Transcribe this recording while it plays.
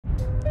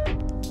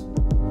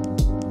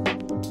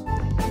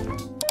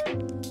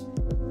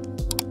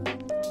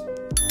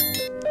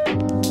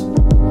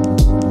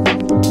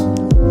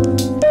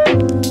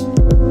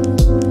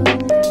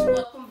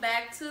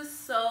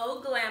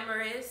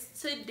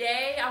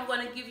I'm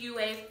going to give you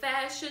a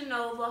Fashion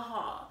Nova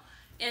haul.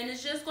 And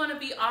it's just going to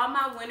be all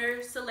my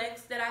winter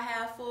selects that I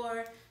have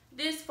for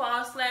this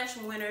fall slash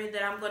winter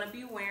that I'm going to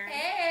be wearing.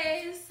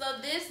 Hey, so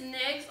this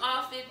next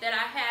outfit that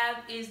I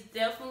have is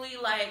definitely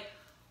like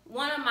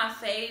one of my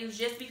faves,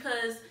 just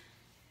because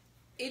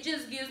it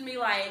just gives me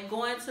like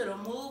going to the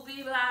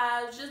movie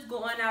vibes, just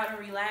going out and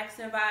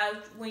relaxing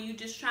vibes when you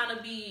just trying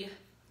to be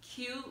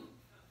cute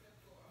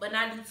but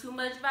not do too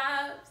much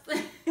vibes.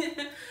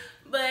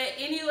 But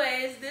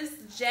anyways, this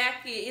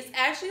jacket is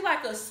actually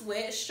like a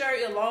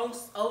sweatshirt, a long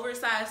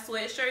oversized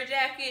sweatshirt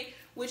jacket,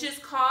 which is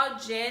called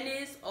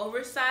Janice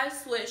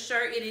oversized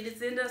sweatshirt. It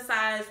is in the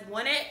size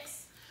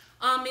 1X.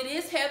 It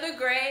is heather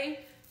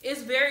gray.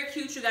 It's very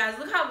cute, you guys.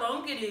 Look how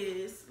long it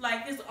is.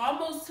 Like, it's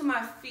almost to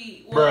my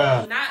feet.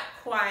 Well, not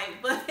quite,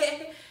 but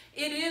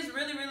it is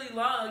really, really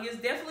long. It's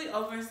definitely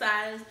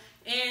oversized.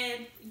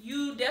 And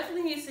you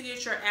definitely need to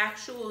get your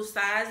actual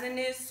size in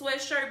this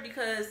sweatshirt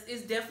because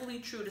it's definitely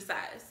true to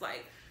size.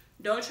 Like,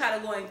 don't try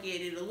to go and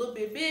get it a little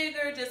bit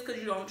bigger just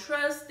because you don't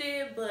trust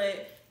it.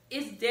 But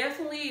it's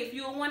definitely, if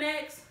you're a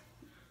 1X,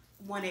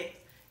 1X.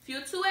 If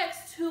you're a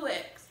 2X,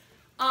 2X.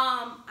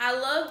 I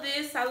love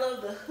this. I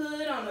love the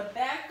hood on the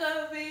back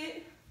of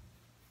it.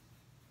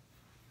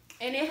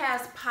 And it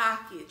has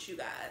pockets, you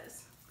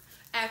guys.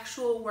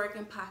 Actual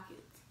working pockets.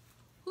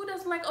 Who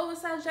doesn't like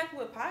oversized jacket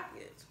with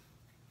pockets?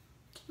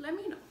 Let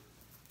me know.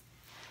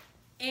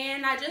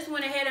 And I just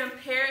went ahead and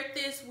paired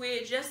this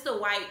with just a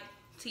white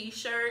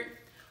t-shirt.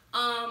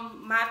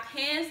 My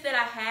pants that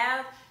I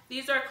have,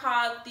 these are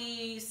called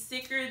the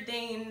Sicker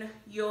Than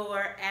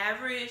Your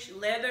Average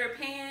leather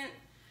pants.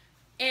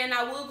 And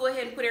I will go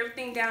ahead and put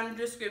everything down in the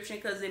description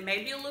because it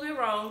may be a little bit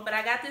wrong, but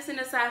I got this in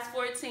a size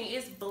 14.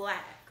 It's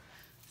black.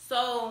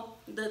 So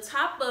the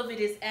top of it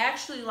is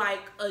actually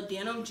like a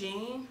denim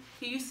jean.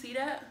 Can you see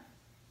that?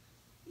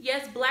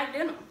 Yes, black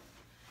denim.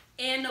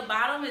 And the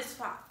bottom is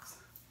fox,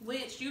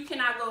 which you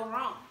cannot go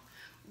wrong.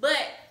 But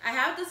I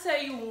have to tell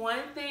you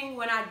one thing,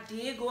 when I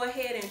did go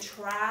ahead and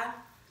try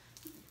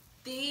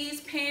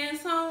these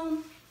pants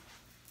on,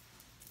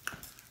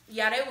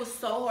 yeah, they were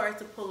so hard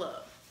to pull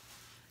up.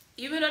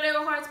 Even though they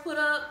were hard to put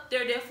up,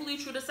 they're definitely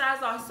true to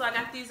size. Also, I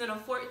got these in a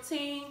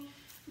 14.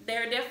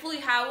 They're definitely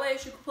high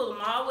waist. You can pull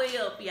them all the way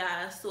up,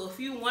 guys. So if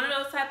you're one of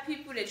those type of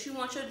people that you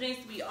want your jeans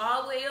to be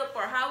all the way up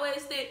or high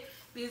waisted,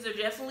 these are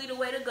definitely the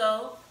way to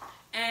go.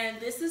 And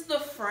this is the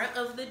front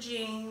of the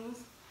jeans.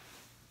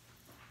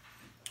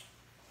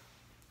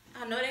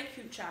 I know they're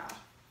cute, child.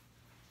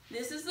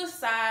 This is the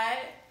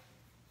side.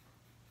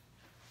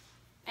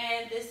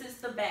 And this is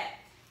the back.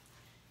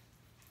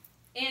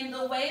 And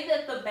the way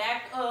that the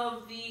back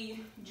of the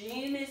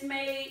jean is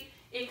made,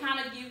 it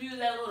kind of gives you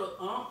that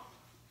little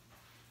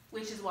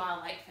which is why I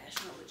like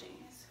Fashion Nova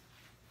jeans.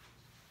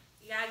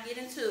 You gotta get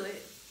into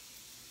it.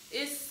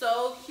 It's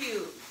so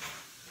cute.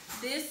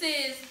 This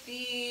is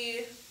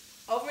the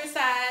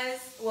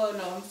oversized, well,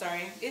 no, I'm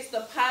sorry. It's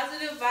the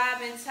Positive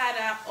Vibe and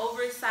tie-dye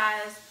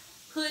oversized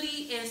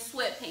hoodie and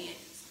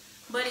sweatpants.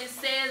 But it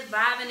says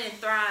Vibing and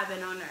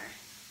Thriving on there.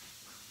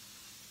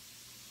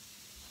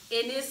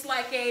 And it's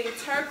like a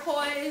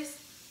turquoise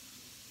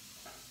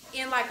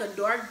in like a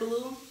dark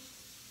blue.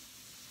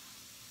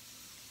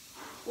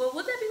 Well,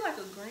 would that be like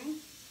a green?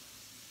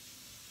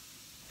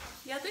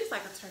 Yeah, I think it's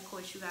like a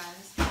turquoise, you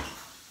guys.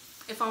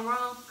 If I'm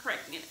wrong,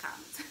 correct me in the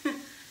comments.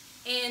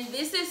 And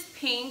this is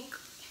pink.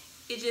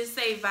 It just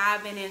say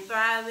Vibing and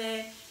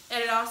Thriving.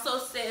 And it also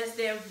says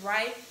that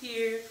right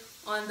here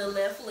on the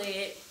left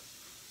leg.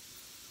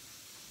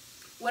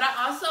 What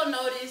I also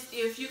noticed,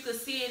 if you could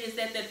see it, is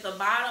that at the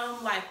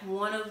bottom, like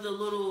one of the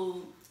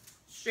little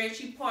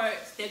stretchy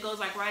parts that goes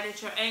like right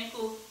at your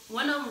ankle,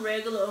 one of them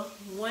regular,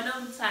 one of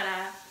them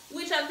tie-dye,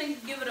 which I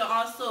think give it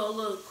also a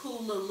little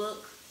cooler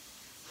look.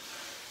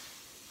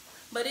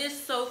 But it's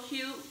so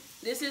cute.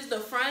 This is the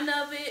front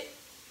of it.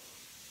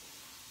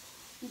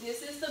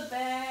 This is the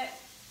back.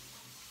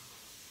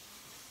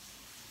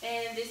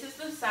 And this is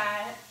the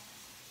side.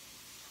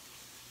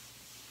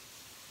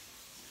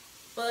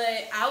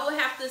 But I would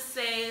have to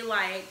say,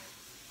 like,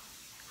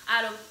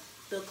 out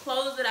of the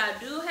clothes that I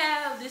do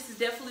have, this is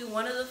definitely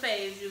one of the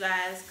faves, you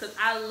guys. Because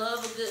I love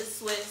a good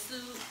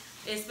sweatsuit.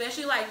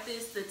 Especially like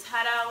this, the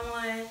tie-dye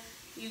one.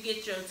 You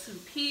get your two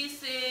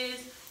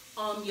pieces.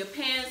 Your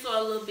pants are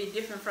a little bit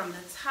different from the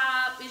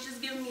top. It's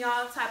just giving me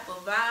all type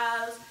of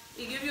vibes.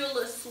 It gives you a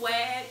little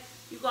swag.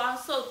 You can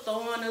also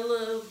throw on a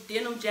little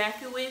denim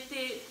jacket with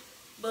it.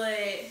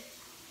 But,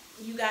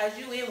 you guys,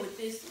 you in with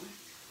this one.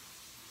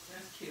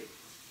 That's cute.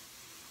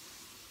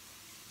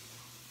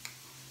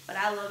 But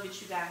I love it,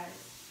 you guys.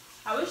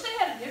 I wish they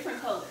had a different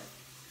color.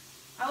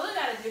 I would have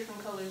got a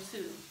different color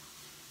too.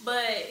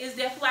 But it's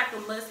definitely like a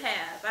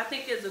must-have. I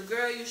think as a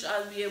girl, you should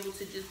always be able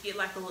to just get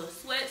like a little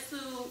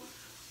sweatsuit.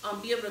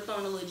 Be able to throw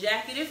on a little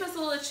jacket. If it's a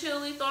little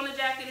chilly, throw on a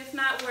jacket. If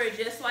not, wear it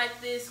just like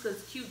this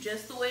because it's cute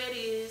just the way it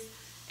is.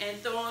 And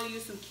throw on you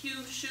some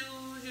cute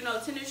shoes, you know,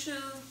 tennis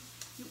shoes.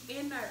 You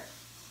in there.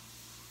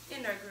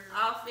 In there, girl.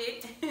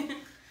 Outfit.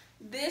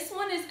 This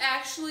one is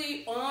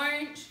actually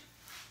orange.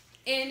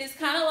 And it's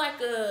kind of like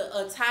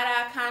a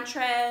tie-dye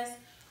contrast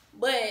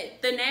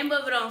But the name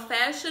of it on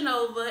Fashion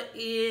Nova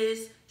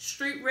is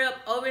Street Rep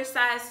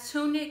Oversized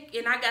Tunic,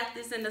 and I got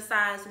this in the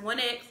size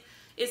 1X.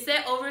 It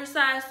said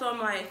oversized, so I'm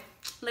like,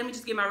 let me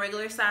just get my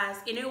regular size,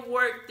 and it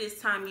worked this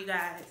time, you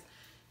guys.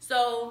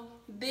 So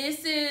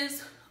this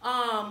is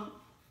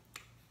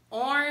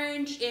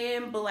orange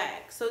and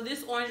black. So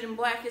this orange and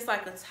black is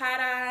like a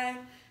tie-dye,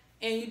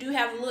 and you do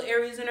have little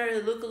areas in there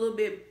that look a little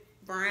bit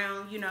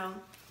brown, you know.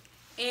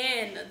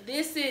 And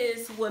this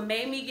is what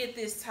made me get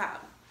this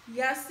top.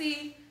 Y'all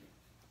see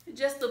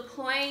just the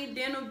plain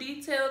denim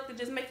detail could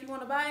just make you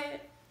want to buy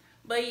it.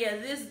 But yeah,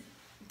 this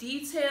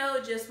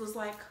detail just was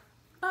like,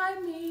 buy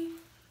me.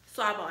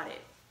 So I bought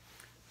it.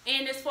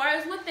 And as far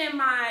as within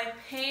my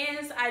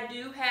pants, I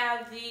do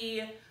have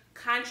the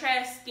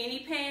contrast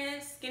skinny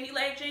pants, skinny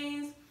leg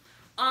jeans.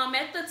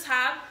 At the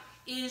top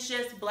is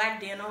just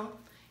black denim.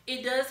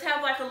 It does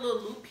have like a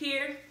little loop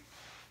here.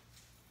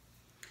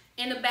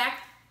 In the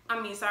back,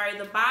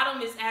 the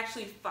bottom is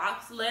actually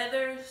fox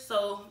leather,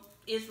 so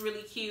it's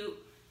really cute.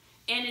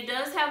 And it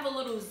does have a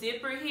little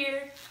zipper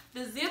here.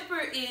 The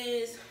zipper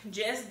is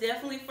just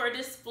definitely for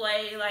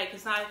display. Like,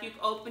 it's not like you can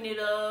open it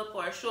up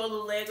or show the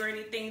leg or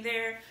anything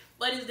there,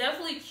 but it's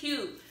definitely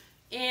cute.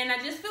 And I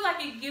just feel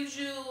like it gives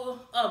you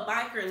a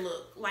biker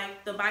look,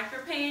 like the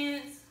biker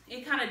pants.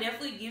 It kind of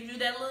definitely gives you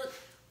that look,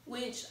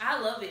 which I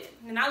love it.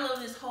 And I love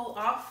this whole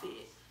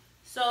outfit.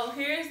 So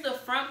here's the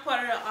front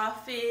part of the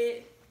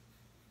outfit.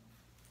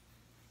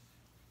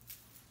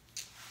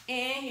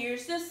 And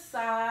here's the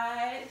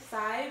side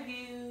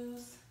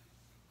views.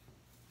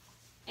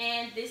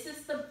 And this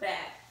is the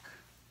back.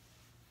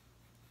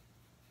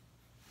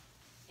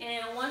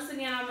 And once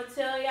again, I'm gonna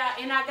tell y'all,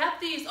 and I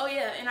got these,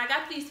 and I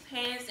got these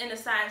pants in a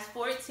size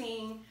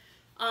 14.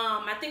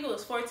 I think it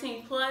was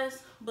 14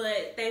 plus,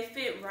 but they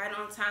fit right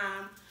on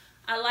time.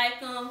 I like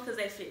them because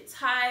they fit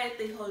tight,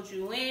 they hold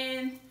you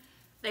in,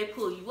 they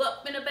pull you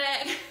up in the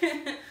back.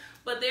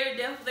 But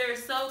they're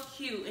so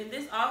cute, and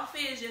this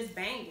outfit is just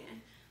banging.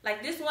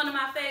 Like, this is one of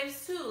my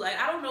faves too. Like,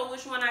 I don't know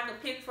which one I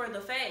could pick for the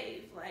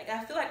fave. Like,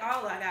 I feel like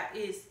all I got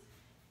is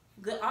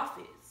good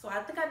outfits. So I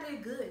think I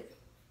did good,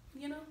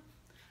 you know?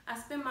 I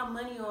spent my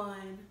money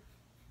on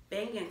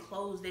banging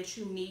clothes that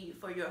you need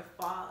for your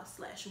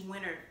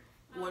fall/winter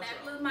wardrobe.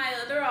 Back with my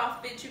other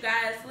outfit, you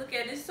guys. Look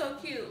at it, it's so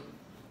cute.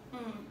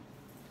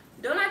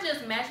 Don't I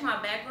just match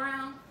my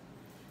background?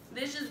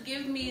 This just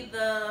gives me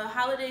the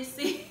holiday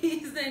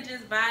season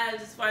just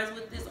vibes as far as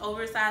with this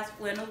oversized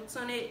flannel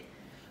tunic.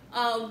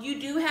 You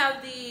do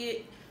have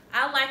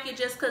I like it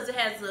just because it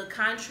has the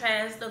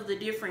contrast of the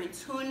different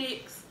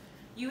tunics.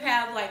 You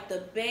have like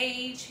the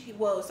beige, you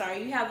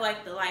have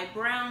like the light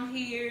brown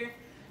here.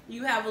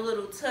 You have a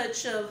little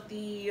touch of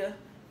the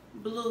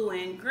blue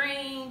and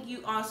green.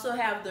 You also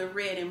have the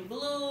red and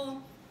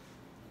blue.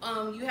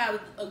 You have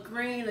a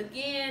green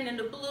again and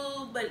the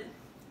blue, but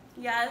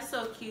yeah, it's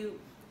so cute.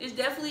 It's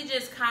definitely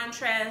just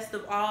contrast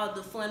of all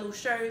the flannel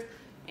shirts,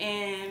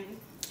 and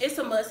it's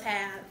a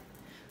must-have.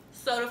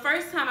 So the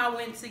first time I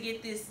went to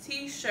get this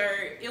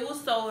t-shirt, it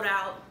was sold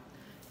out,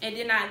 and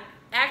then I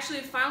actually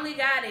finally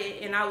got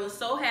it, and I was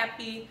so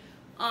happy.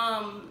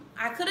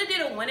 I could have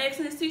did a 1X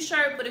in this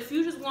t-shirt, but if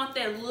you just want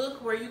that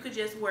look where you could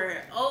just wear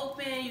it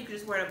open, you could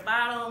just wear the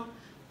bottom,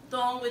 throw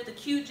on with the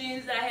cute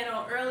jeans that I had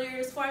on earlier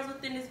as far as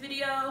within this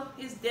video,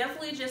 it's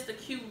definitely just a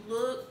cute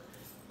look.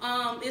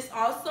 It's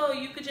also,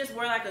 you could just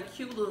wear like a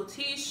cute little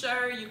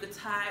t-shirt, you could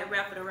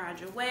wrap it around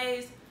your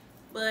waist,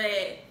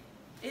 but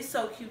it's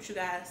so cute, you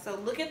guys. So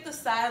look at the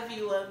side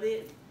view of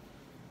it.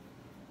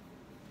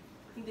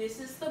 This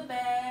is the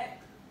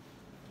back.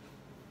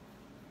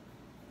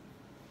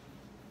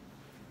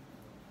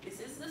 This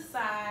is the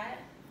side.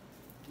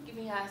 Give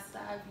me our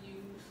side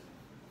views.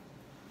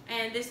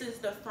 And this is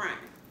the front.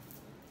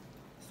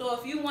 So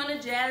if you want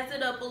to jazz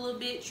it up a little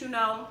bit, you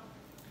know,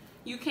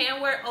 you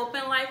can wear it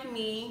open like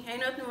me.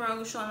 Ain't nothing wrong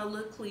with showing a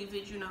little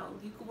cleavage, you know.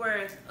 You could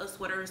wear a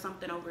sweater or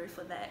something over it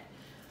for that.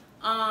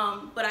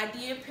 But I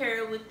did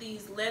pair it with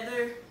these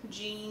leather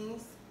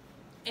jeans,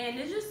 and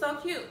it's just so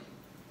cute.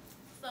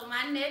 So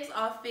my next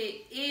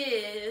outfit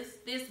is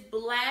this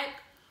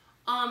black,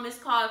 it's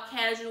called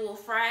Casual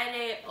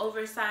Friday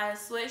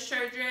oversized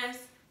sweatshirt dress,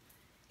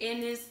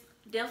 and it's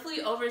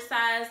definitely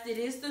oversized. It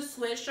is the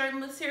sweatshirt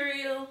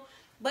material,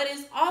 but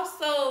it's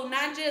also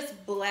not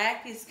just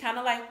black. It's kind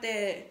of like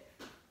that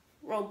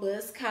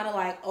robust, kind of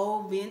like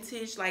old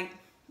vintage, like,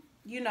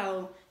 you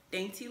know,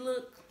 dainty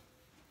look.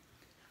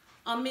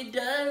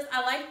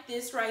 I like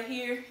this right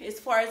here as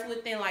far as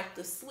within like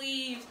the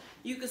sleeves.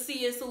 You can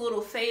see it's a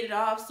little faded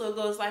off, so it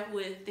goes like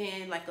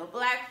within like a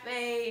black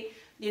fade,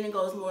 then it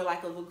goes more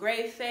like of a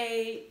gray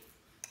fade.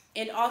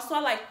 And also I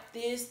like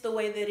this, the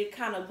way that it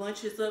kind of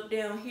bunches up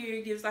down here.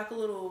 It gives like a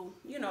little,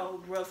 you know,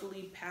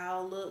 ruffly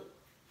pow look.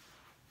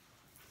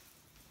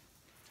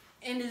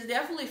 And it's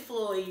definitely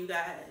flowy, you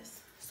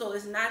guys. So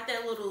it's not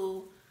that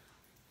little,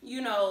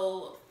 you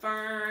know,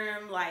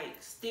 firm,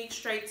 like stick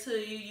straight to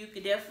you. You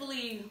could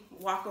definitely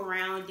walk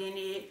around in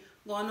it,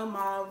 go on a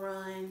mall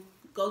run,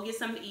 go get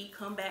something to eat,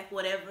 come back,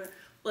 whatever.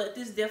 But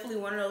this is definitely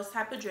one of those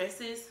type of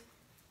dresses.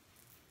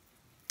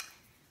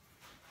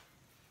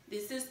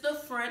 This is the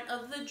front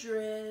of the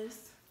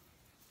dress.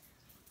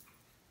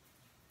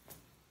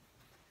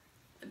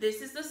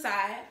 This is the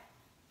side.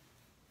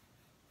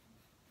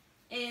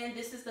 And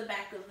this is the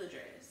back of the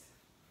dress.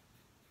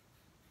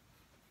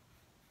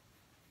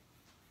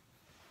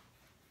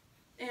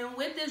 And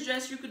with this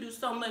dress, you could do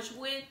so much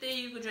with it.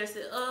 You could dress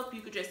it up,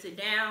 you could dress it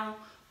down.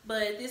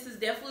 But this is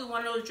definitely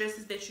one of those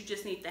dresses that you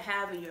just need to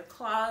have in your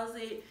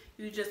closet.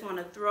 You just want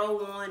to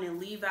throw on and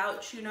leave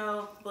out, you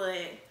know.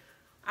 But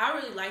I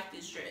really like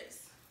this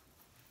dress.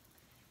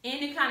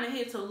 And it kind of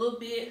hits a little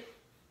bit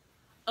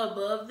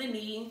above the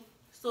knee.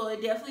 So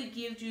it definitely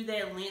gives you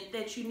that length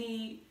that you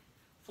need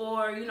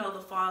for, you know, the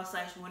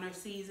fall/winter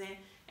season.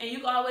 And you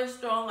can always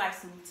throw on like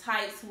some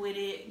tights with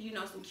it, you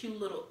know, some cute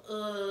little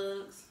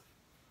Uggs.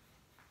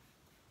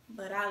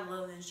 But I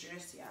love this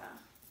dress, y'all.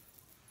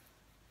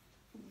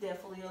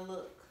 Definitely a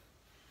look,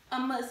 a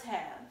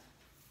must-have.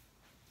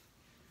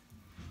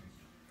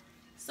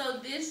 So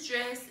this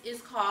dress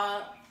is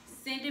called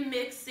Sending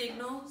Mixed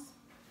Signals,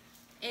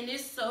 and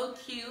it's so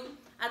cute.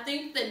 I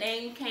think the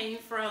name came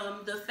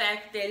from the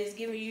fact that it's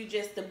giving you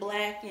just the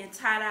black and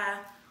tie-dye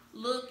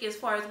look as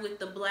far as with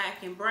the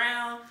black and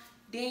brown.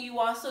 Then you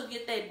also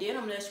get that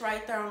denim that's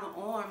right there on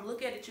the arm.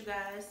 Look at it, you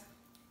guys.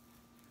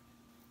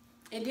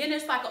 And then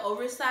it's like an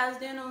oversized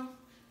denim,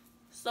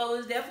 so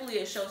it's definitely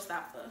a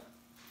showstopper.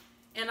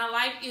 And I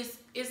like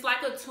it's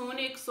like a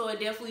tunic, so it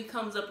definitely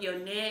comes up your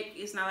neck.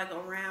 It's not like a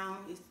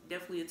round, it's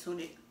definitely a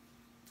tunic.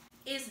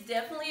 It's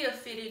definitely a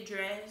fitted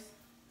dress.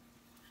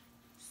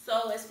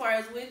 So as far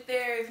as with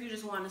there, if you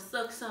just want to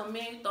suck something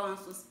in, throw on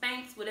some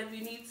Spanx, whatever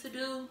you need to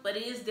do. But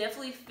it is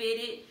definitely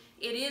fitted.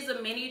 It is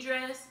a mini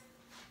dress,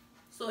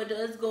 so it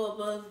does go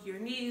above your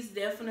knees,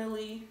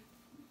 definitely.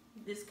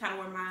 This is kind of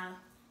where my,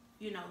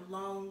 you know,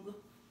 long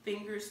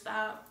fingers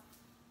stop.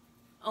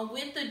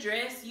 With the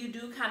dress, you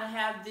do kind of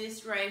have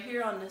this right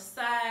here on the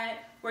side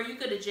where you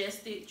could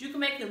adjust it. You can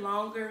make it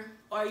longer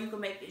or you can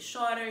make it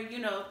shorter, you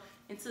know,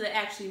 into the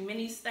actually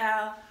mini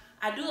style.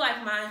 I do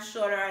like mine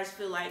shorter. I just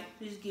feel like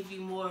it just give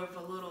you more of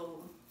a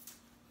little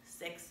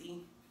sex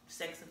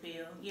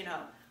appeal, you know.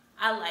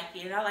 I like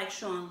it. I like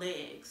showing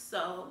legs.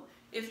 So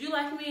if you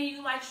like me and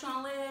you like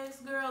showing legs,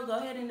 girl, go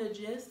ahead and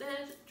adjust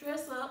that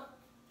dress up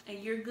and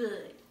you're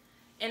good.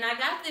 And I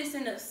got this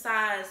in a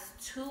size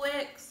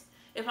 2X.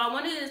 If I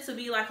wanted it to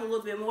be like a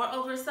little bit more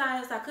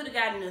oversized, I could have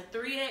gotten a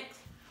 3X,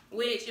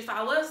 which if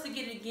I was to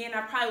get it again,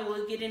 I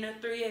probably would get in a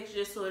 3X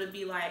just so it'd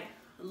be like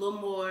a little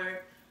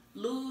more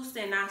loose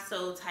and not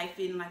so tight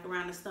fitting like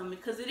around the stomach.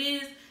 Because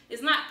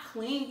it's not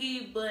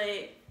clingy,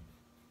 but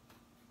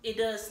it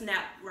does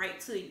snap right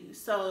to you.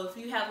 So if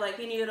you have like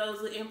any of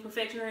those little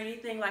imperfections or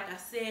anything, like I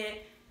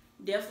said,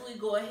 definitely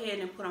go ahead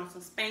and put on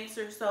some Spanx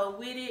or so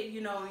with it, you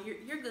know,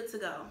 you're good to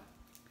go.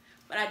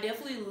 But I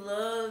definitely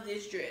love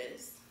this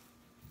dress.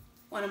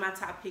 One of my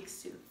top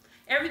picks too.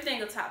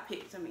 Everything a top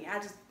pick to me.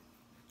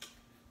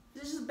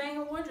 This is just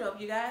banging wardrobe,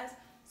 you guys.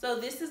 So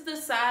this is the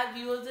side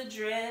view of the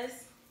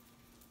dress.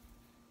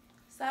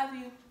 Side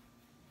view.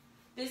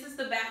 This is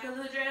the back of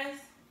the dress.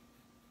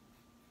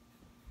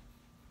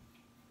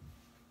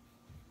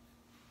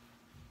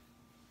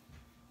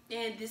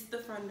 And this is the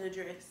front of the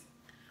dress.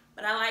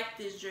 But I like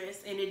this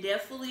dress, and it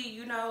definitely,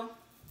 you know,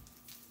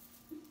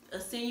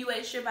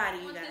 accentuates your body,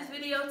 you guys. I want this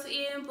video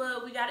to end,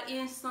 but we gotta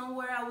end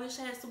somewhere. I wish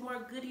I had some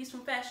more goodies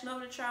from Fashion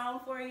Nova to try on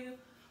for you,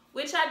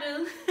 which I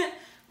do,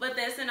 but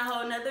that's in a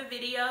whole nother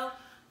video.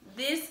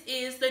 This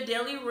is the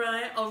Daily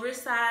Run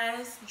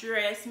oversized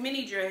dress,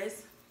 mini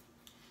dress.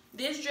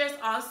 This dress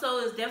also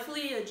is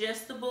definitely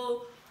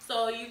adjustable,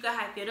 so you can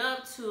hike it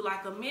up to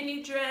like a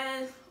mini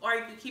dress, or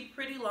you can keep it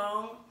pretty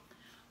long.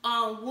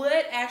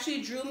 What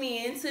actually drew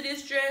me into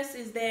this dress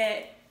is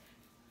that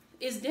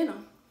it's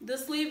denim. The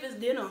sleeve is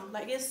denim.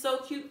 Like, it's so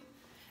cute.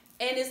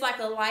 And it's like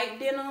a light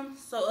denim.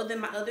 So other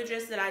than my other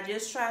dress that I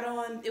just tried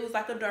on, it was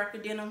like a darker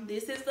denim.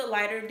 This is the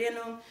lighter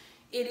denim.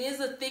 It is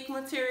a thick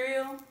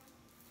material.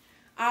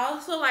 I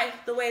also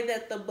like the way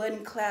that the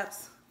button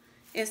claps.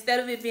 Instead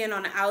of it being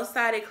on the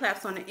outside, it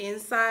claps on the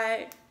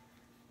inside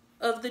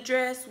of the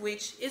dress,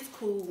 which is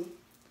cool.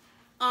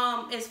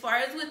 As far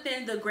as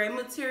within the gray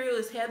material,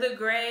 is heather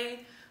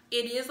gray.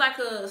 It is like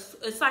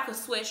it's like a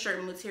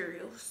sweatshirt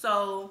material.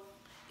 So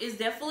it's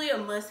definitely a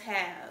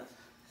must-have.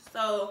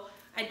 So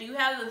I do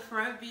have the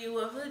front view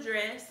of the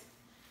dress,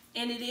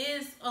 and it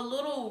is a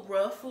little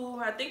ruffle.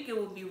 I think it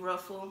would be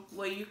ruffle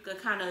where you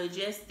could kind of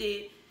adjust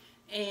it,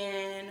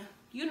 and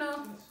you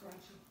know,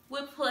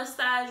 with plus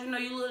size, you know,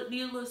 you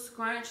need a little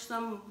scrunch,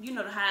 some, you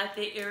know, to hide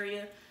that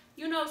area.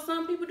 You know,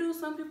 some people do,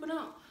 some people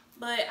don't.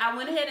 But I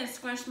went ahead and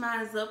scrunched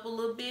mine up a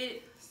little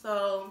bit,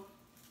 so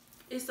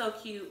it's so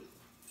cute,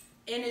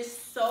 and it's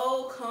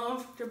so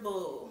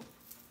comfortable.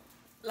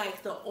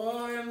 Like the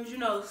arms, you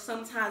know,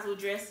 sometimes with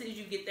dresses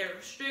you get that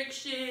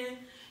restriction.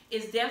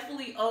 It's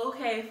definitely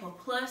okay for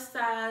plus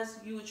size.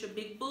 You with your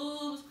big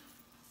boobs,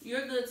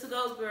 you're good to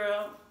go,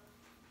 girl.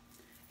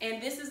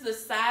 And this is the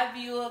side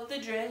view of the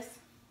dress.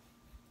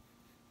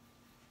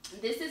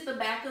 This is the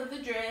back of the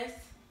dress.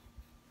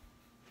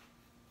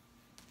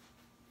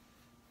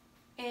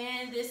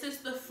 And this is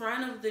the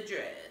front of the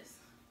dress.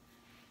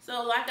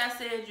 So like I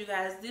said, you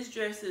guys, this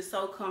dress is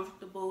so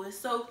comfortable. It's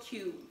so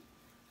cute.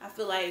 I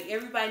feel like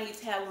everybody needs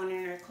to have one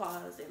in their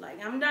closet.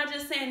 Like, I'm not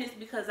just saying this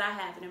because I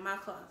have it in my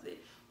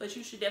closet, but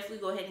you should definitely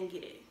go ahead and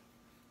get it.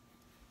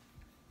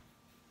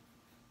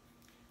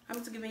 I'm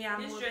just giving y'all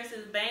this dress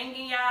is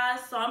banging, y'all.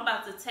 So I'm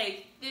about to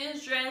take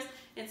this dress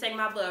and take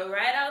my butt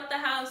right out the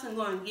house and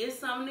go and get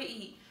something to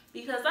eat.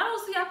 Because I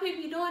don't see how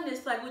people be doing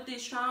this, like with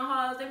these strong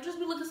hauls. They just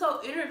be looking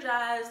so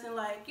energized and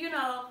like, you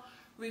know,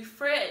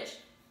 refreshed.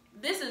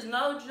 This is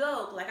no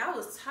joke. Like, I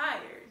was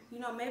tired. You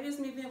know, maybe it's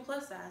me being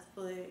plus size,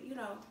 but you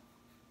know,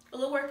 a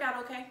little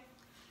workout, okay?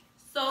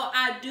 So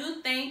I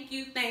do thank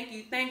you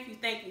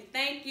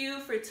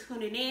for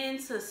tuning in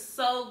to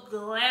So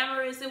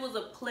Glamorous. It was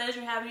a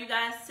pleasure having you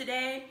guys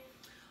today.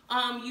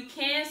 You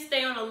can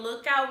stay on the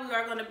lookout. We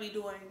are going to be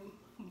doing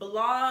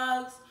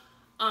vlogs,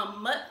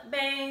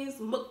 mukbangs,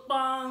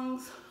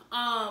 mukbangs,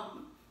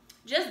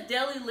 just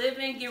daily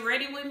living, get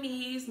ready with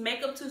me's,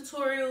 makeup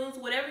tutorials,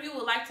 whatever you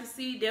would like to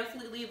see.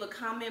 Definitely leave a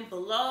comment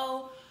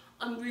below.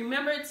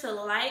 Remember to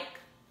like,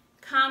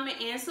 comment,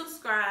 and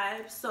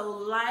subscribe. So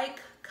like,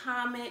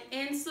 comment,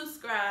 and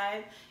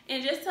subscribe,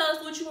 and just tell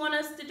us what you want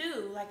us to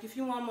do. Like, if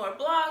you want more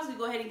blogs, we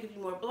go ahead and give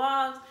you more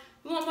blogs.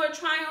 If you want more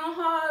trying on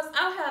hauls,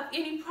 I don't have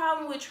any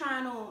problem with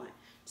trying on.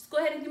 Just go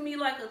ahead and give me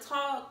like a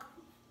talk,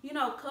 you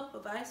know, cup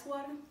of ice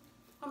water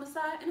on the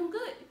side, and I'm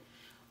good.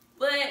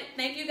 But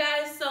thank you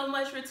guys so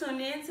much for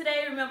tuning in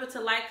today. Remember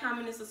to like,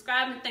 comment, and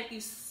subscribe, and thank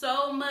you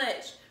so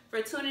much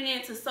for tuning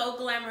in to So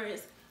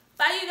Glamorous.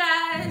 Bye, you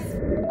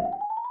guys.